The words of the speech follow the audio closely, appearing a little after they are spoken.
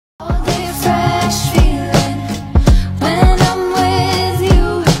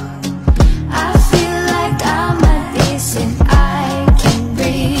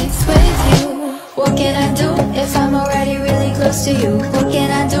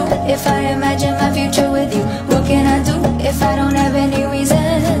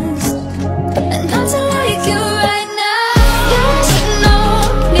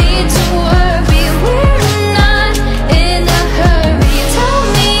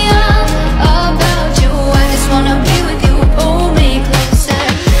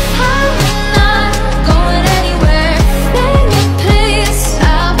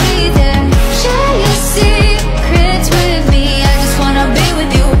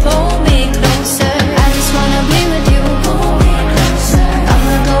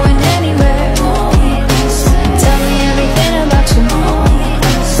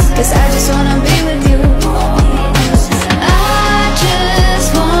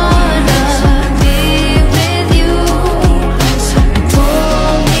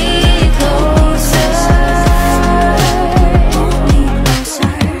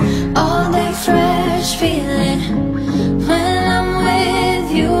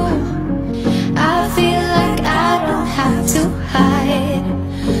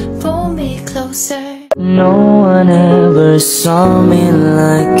say. No one ever saw me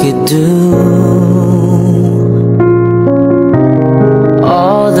like you do.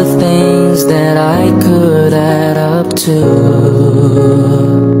 All the things that I could add up to,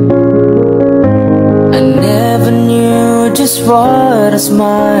 I never knew just what a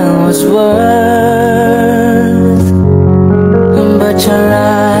smile was worth. But your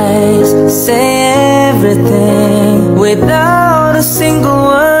eyes say everything without a single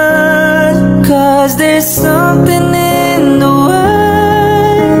word. 'Cause there's something in the way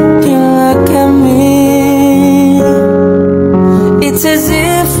you look at me. It's as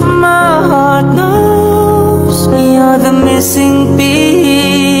if my heart knows you're the missing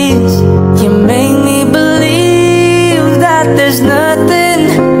piece. You make me believe that there's nothing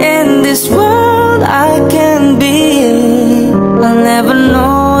in this world I can be. I'll never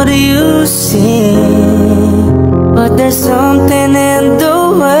know what you see, but there's something in the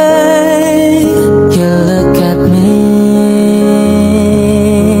way you look at me.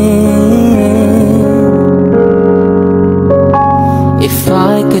 If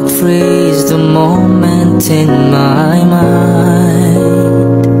I could freeze the moment in my mind,